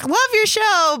as like, love your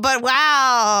show, but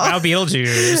wow. Wow,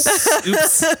 Beetlejuice.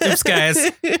 Oops,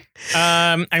 guys.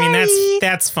 I mean,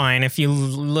 that's fine. If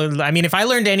I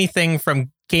learned anything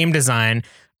from game design,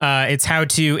 it's how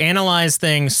to analyze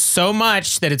things so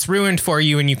much that it's ruined for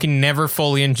you and you can never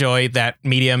fully enjoy that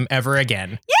medium ever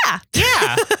again. Yeah.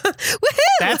 Yeah. Woohoo.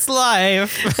 That's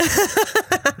life.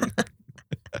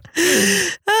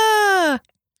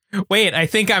 Wait, I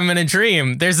think I'm in a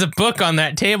dream. There's a book on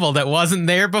that table that wasn't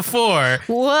there before.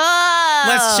 Whoa.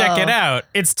 Let's check it out.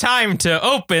 It's time to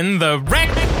open the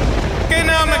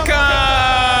Reconomicon.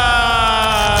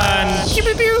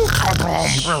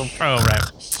 Oh, right.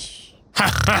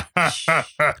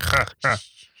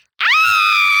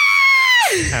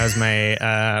 That was my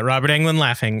Robert Englund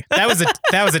laughing. That was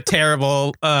a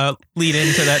terrible lead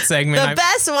into that segment. The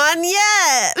best one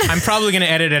yet. I'm probably going to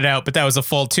edit it out, but that was a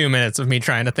full 2 minutes of me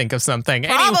trying to think of something.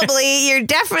 Probably. You're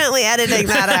definitely editing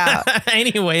that out.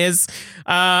 Anyways,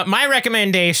 my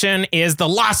recommendation is The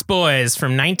Lost Boys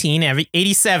from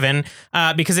 1987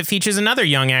 because it features another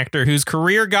young actor whose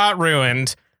career got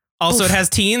ruined. Also, It has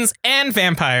teens and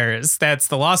vampires. That's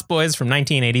The Lost Boys from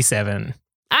 1987.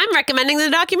 I'm recommending the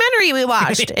documentary we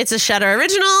watched. It's a Shudder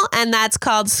original, and that's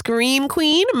called Scream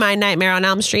Queen, My Nightmare on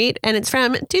Elm Street, and it's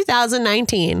from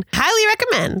 2019. Highly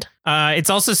recommend. It's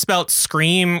also spelt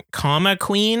Scream,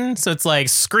 Queen, so it's like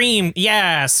Scream,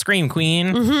 yeah, Scream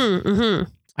Queen. Mm-hmm, mm-hmm.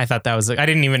 I thought that was, I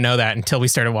didn't even know that until we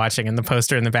started watching, and the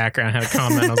poster in the background had a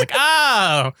comment. I was like,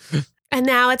 oh! And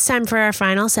now it's time for our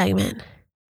final segment.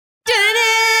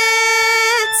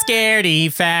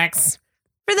 Scaredy facts.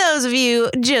 For those of you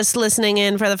just listening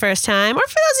in for the first time, or for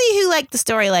those of you who like the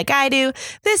story like I do,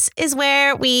 this is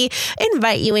where we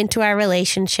invite you into our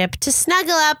relationship to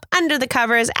snuggle up under the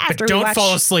covers after But we watch. don't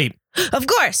fall asleep. Of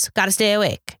course, gotta stay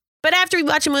awake. But after we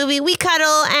watch a movie, we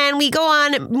cuddle and we go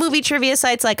on movie trivia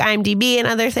sites like IMDb and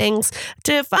other things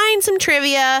to find some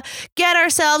trivia, get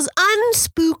ourselves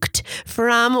unspooked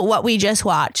from what we just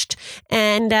watched.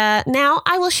 And now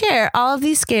I will share all of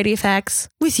these scaredy facts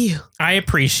with you. I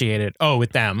appreciate it. Oh,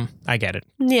 with them. I get it.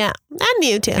 Yeah, and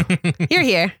you too. You're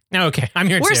here. Okay, I'm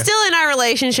here too. We're still in our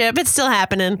relationship. It's still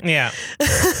happening. Yeah.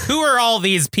 Who are all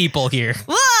these people here?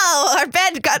 Whoa, our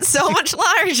bed got so much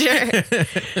larger.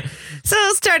 So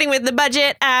starting with the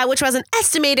budget, which was an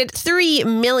estimated $3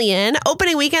 million.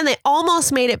 Opening weekend, they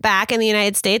almost made it back in the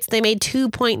United States. They made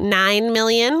 $2.9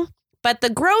 million. But the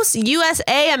gross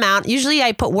USA amount, usually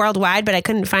I put worldwide, but I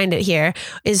couldn't find it here,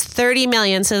 is $30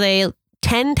 million. So they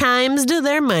 10 times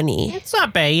their money. It's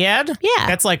not bad. Yeah.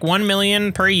 That's like $1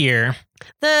 million per year.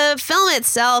 The film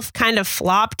itself kind of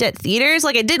flopped at theaters.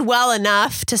 Like, it did well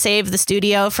enough to save the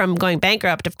studio from going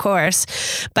bankrupt, of course,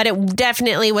 but it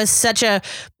definitely was such a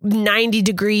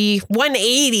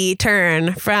 180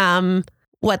 turn from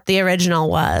what the original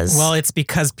was. Well, it's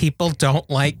because people don't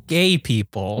like gay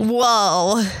people.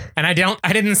 Whoa. And I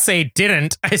didn't say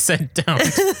didn't, I said don't.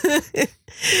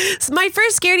 So my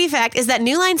first scaredy fact is that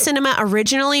New Line Cinema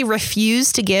originally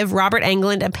refused to give Robert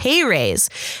Englund a pay raise.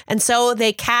 And so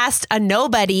they cast a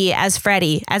nobody as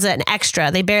Freddy, as an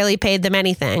extra. They barely paid them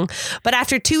anything. But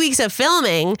after 2 weeks of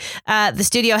filming, the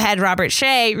studio head, Robert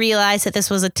Shea, realized that this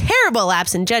was a terrible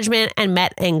lapse in judgment and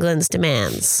met Englund's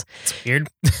demands. It's weird.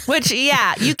 Which,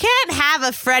 yeah, you can't have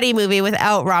a Freddy movie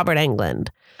without Robert Englund.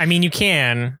 I mean, you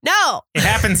can. No. It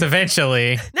happens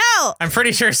eventually. No. I'm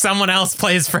pretty sure someone else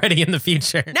plays Freddy in the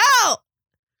future. No.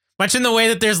 Much in the way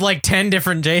that there's like 10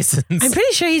 different Jasons. I'm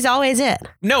pretty sure he's always it.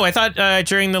 No, I thought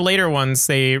during the later ones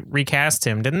they recast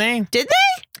him, didn't they? Did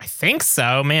they? I think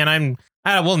so. Man,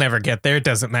 we'll never get there. It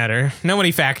doesn't matter.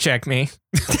 Nobody fact check me.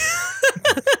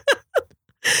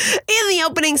 In the the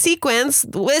opening sequence,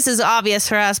 this is obvious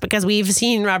for us because we've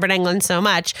seen Robert Englund so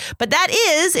much, but that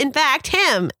is, in fact,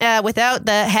 him without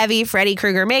the heavy Freddy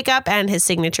Krueger makeup and his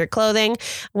signature clothing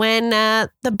when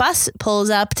the bus pulls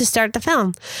up to start the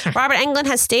film. Robert Englund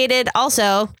has stated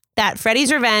also that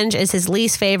Freddy's Revenge is his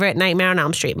least favorite Nightmare on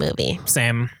Elm Street movie.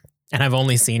 Same. And I've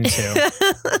only seen 2.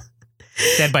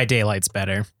 Dead by Daylight's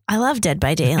better. I love Dead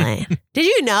by Daylight. Did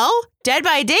you know Dead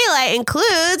by Daylight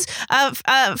includes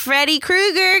a Freddy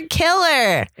Krueger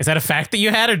killer? Is that a fact that you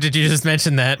had, or did you just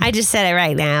mention that? I just said it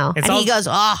right now. It's and he goes,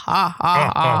 It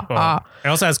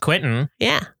also has Quentin.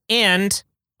 Yeah. And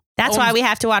that's why we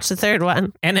have to watch the third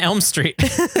one. And Elm Street.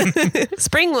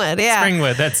 Springwood, yeah.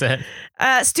 Springwood, that's it.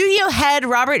 Studio head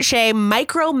Robert Shea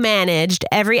micromanaged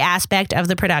every aspect of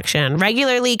the production,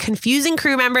 regularly confusing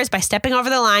crew members by stepping over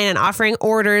the line and offering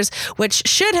orders which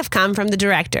should have come from the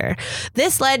director.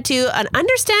 This led to an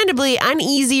understandably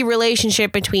uneasy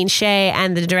relationship between Shea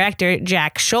and the director,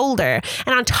 Jack Sholder.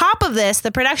 And on top of this,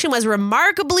 the production was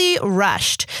remarkably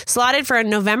rushed, slotted for a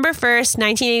November 1st,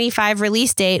 1985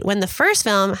 release date when the first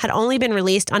film had only been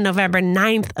released on November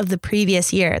 9th of the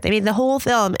previous year. They made the whole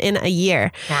film in a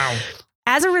year. Wow.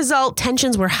 As a result,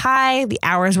 tensions were high, the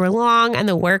hours were long, and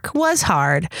the work was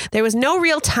hard. There was no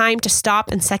real time to stop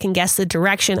and second guess the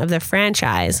direction of the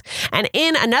franchise. And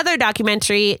in another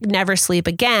documentary, Never Sleep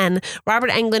Again, Robert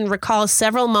Englund recalls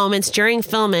several moments during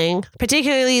filming,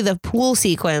 particularly the pool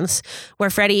sequence,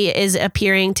 where Freddy is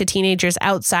appearing to teenagers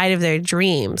outside of their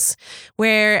dreams,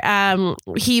 where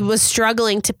he was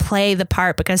struggling to play the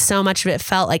part because so much of it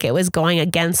felt like it was going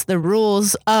against the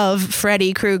rules of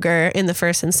Freddy Krueger in the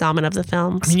first installment of the film.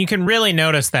 I mean, you can really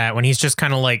notice that when he's just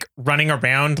kind of like running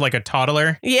around like a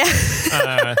toddler.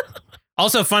 Yeah.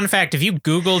 Also, fun fact, if you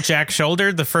Google Jack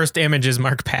Sholder, the first image is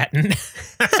Mark Patton.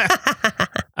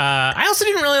 I also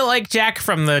didn't really like Jack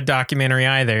from the documentary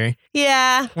either.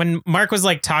 Yeah. When Mark was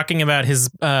like talking about his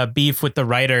beef with the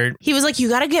writer, he was like, you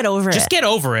got to get over it. Just get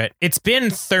over it. It's been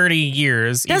 30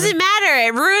 years. Doesn't matter.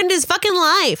 It ruined his fucking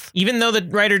life. Even though the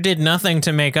writer did nothing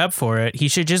to make up for it, he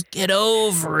should just get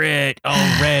over it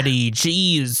already.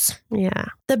 Jeez. Yeah.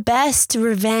 The best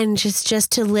revenge is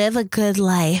just to live a good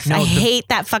life. I hate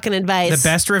that fucking advice. The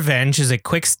best revenge is a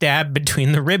quick stab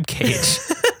between the rib cage.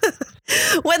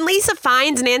 When Lisa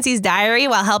finds Nancy's diary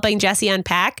while helping Jesse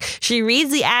unpack, she reads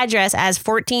the address as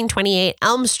 1428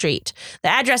 Elm Street. The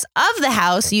address of the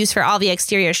house used for all the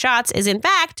exterior shots is, in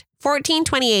fact,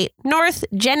 1428 North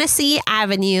Genesee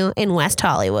Avenue in West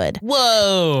Hollywood.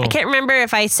 Whoa. I can't remember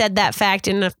if I said that fact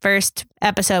in the first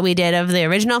episode we did of the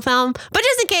original film, but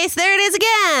just in case, there it is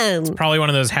again. It's probably one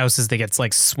of those houses that gets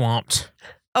like swamped.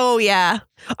 Oh, yeah.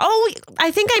 Oh, I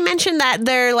think I mentioned that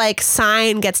their like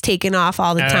sign gets taken off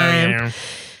all the time. Yeah.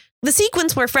 The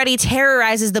sequence where Freddy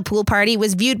terrorizes the pool party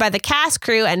was viewed by the cast,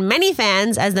 crew, and many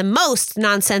fans as the most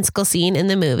nonsensical scene in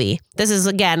the movie. This is,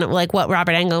 again, like what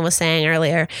Robert Englund was saying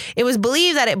earlier. It was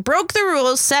believed that it broke the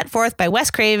rules set forth by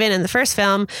Wes Craven in the first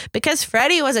film because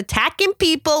Freddy was attacking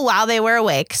people while they were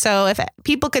awake. So if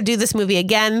people could do this movie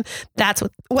again, that's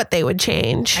what they would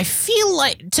change. I feel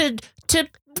like to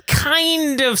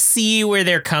kind of see where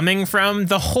they're coming from.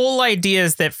 The whole idea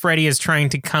is that Freddy is trying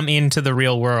to come into the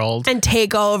real world and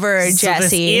take over Jesse. So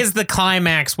this is the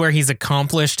climax where he's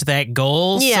accomplished that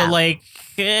goal. Yeah. So like,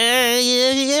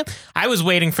 I was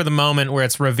waiting for the moment where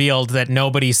it's revealed that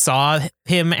nobody saw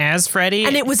him as Freddy.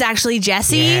 And it was actually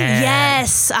Jesse? Yeah.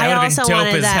 Yes. That I also dope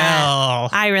wanted as that. Hell.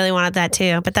 I really wanted that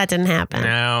too, but that didn't happen.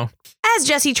 No. As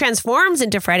Jesse transforms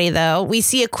into Freddy, though, we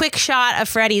see a quick shot of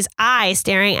Freddy's eye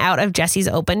staring out of Jesse's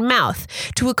open mouth.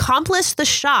 To accomplish the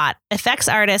shot, effects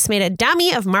artists made a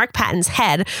dummy of Mark Patton's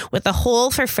head with a hole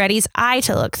for Freddy's eye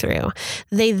to look through.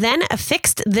 They then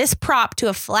affixed this prop to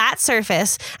a flat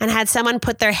surface and had someone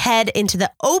put their head into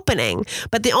the opening.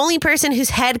 But the only person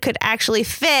whose head could actually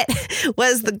fit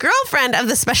was the girlfriend of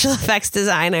the special effects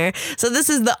designer. So this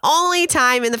is the only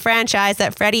time in the franchise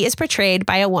that Freddy is portrayed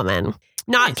by a woman.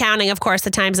 Not counting, of course,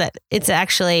 the times that it's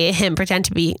actually him pretending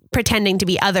to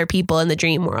be other people in the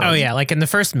dream world. Oh, yeah. Like in the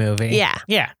first movie. Yeah.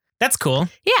 Yeah. That's cool.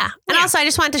 Yeah. And also, I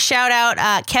just wanted to shout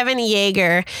out Kevin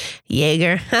Yeager,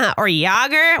 or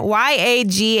Yager,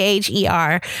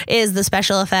 Yagher, is the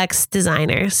special effects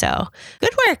designer. So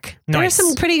good work. Nice. There are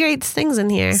some pretty great things in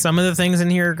here. Some of the things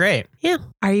in here are great. Yeah.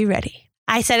 Are you ready?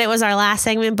 I said it was our last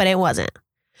segment, but it wasn't.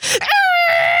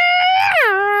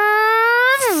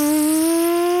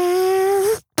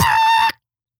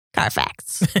 Car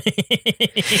facts.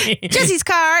 Jesse's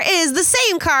car is the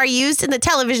same car used in the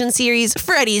television series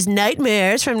Freddy's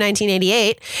Nightmares from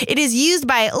 1988. It is used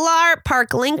by Lar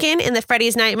Park Lincoln in the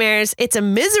Freddy's Nightmares It's a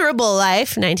Miserable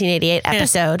Life 1988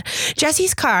 episode.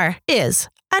 Jesse's car is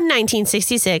a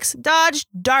 1966 Dodge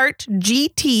Dart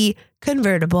GT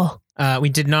convertible. We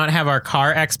did not have our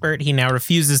car expert. He now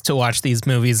refuses to watch these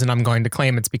movies, and I'm going to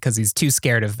claim it's because he's too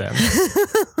scared of them.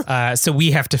 So we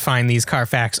have to find these car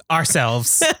facts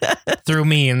ourselves through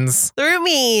means. Through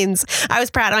means. I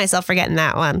was proud of myself for getting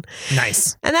that one.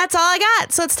 Nice. And that's all I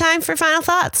got. So it's time for final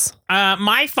thoughts.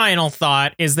 My final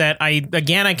thought is that I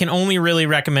can only really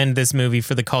recommend this movie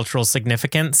for the cultural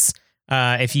significance.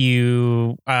 If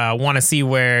you want to see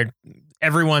where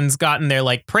everyone's gotten their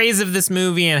like praise of this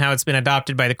movie and how it's been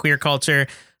adopted by the queer culture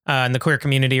and the queer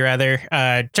community, rather,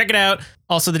 check it out.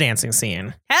 Also, the dancing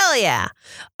scene. Hell yeah.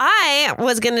 I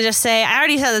was going to just say, I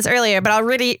already said this earlier, but I'll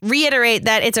really reiterate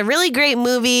that it's a really great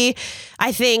movie,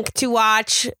 I think, to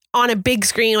watch on a big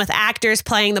screen with actors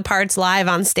playing the parts live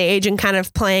on stage and kind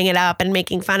of playing it up and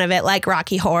making fun of it like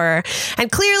Rocky Horror.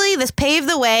 And clearly this paved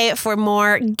the way for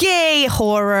more gay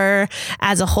horror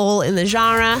as a whole in the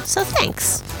genre. So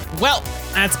thanks. Well,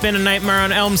 that's been A Nightmare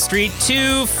on Elm Street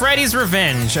 2, Freddy's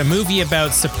Revenge, a movie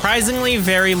about surprisingly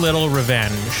very little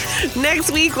revenge.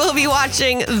 Next week, we'll be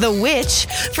watching The Witch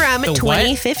from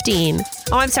 2015. What?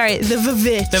 Oh, I'm sorry. The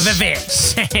Vivitch. The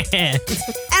Vivitch.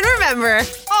 And remember,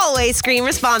 always scream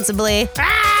responsibly.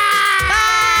 Bye!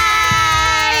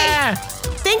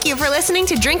 Thank you for listening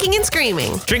to Drinking and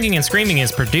Screaming. Drinking and Screaming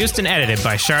is produced and edited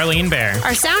by Charlene Bear.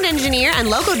 Our sound engineer and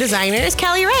logo designer is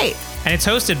Kelly Wright. And it's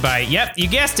hosted by, yep, you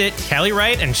guessed it, Kelly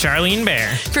Wright and Charlene Bear.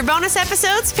 For bonus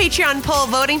episodes, Patreon poll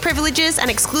voting privileges,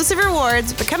 and exclusive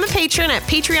rewards, become a patron at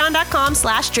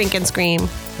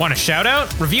patreon.com/drinkandscream. Want a shout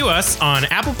out? Review us on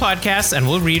Apple Podcasts and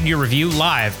we'll read your review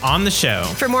live on the show.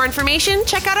 For more information,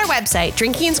 check out our website,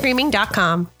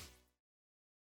 drinkingandscreaming.com.